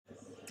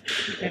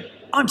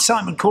I'm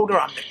Simon Calder,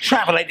 I'm the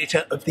travel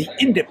editor of The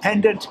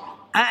Independent,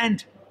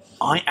 and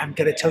I am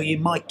going to tell you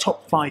my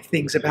top 5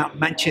 things about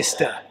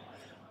Manchester.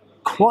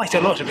 Quite a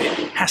lot of it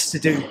has to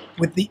do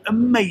with the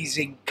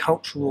amazing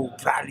cultural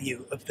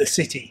value of the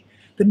city.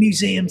 The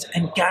museums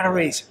and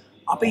galleries,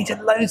 I've been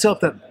to loads of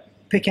them.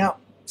 Pick out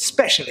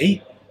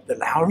especially the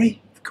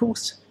Lowry, of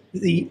course,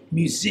 the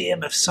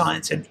Museum of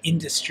Science and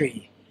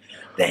Industry.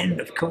 Then,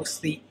 of course,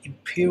 the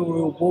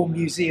Imperial War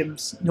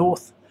Museums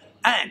North,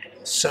 and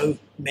so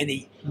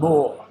many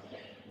more.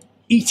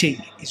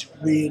 Eating is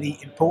really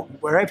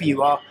important wherever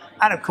you are,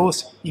 and of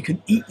course you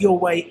can eat your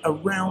way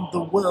around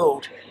the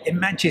world in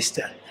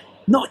Manchester.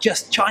 Not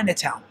just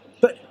Chinatown,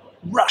 but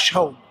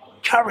Rusholme,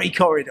 Curry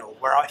Corridor,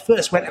 where I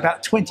first went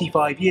about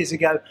 25 years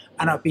ago,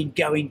 and I've been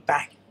going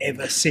back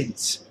ever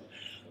since.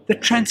 The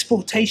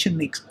transportation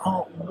links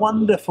are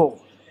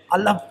wonderful. I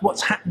love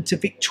what's happened to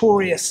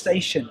Victoria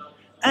Station,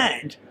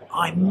 and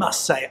I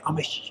must say I'm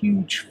a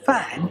huge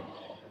fan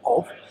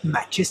of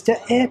Manchester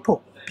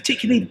Airport,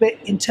 particularly the bit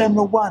in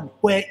Terminal 1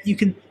 where you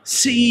can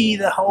see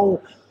the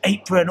whole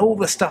apron, all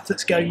the stuff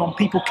that's going on,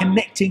 people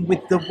connecting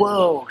with the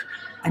world,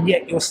 and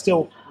yet you're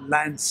still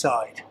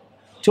landside.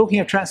 Talking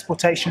of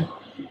transportation,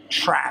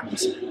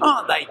 trams,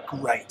 aren't they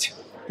great?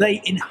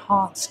 They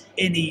enhance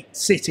any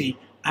city,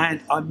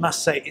 and I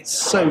must say it's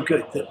so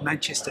good that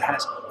Manchester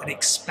has an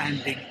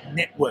expanding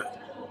network.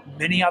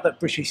 Many other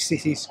British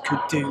cities could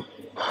do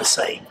the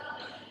same.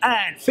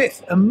 And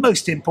fifth, and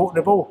most important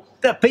of all,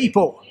 the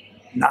people.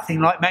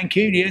 Nothing like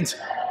Mancunians.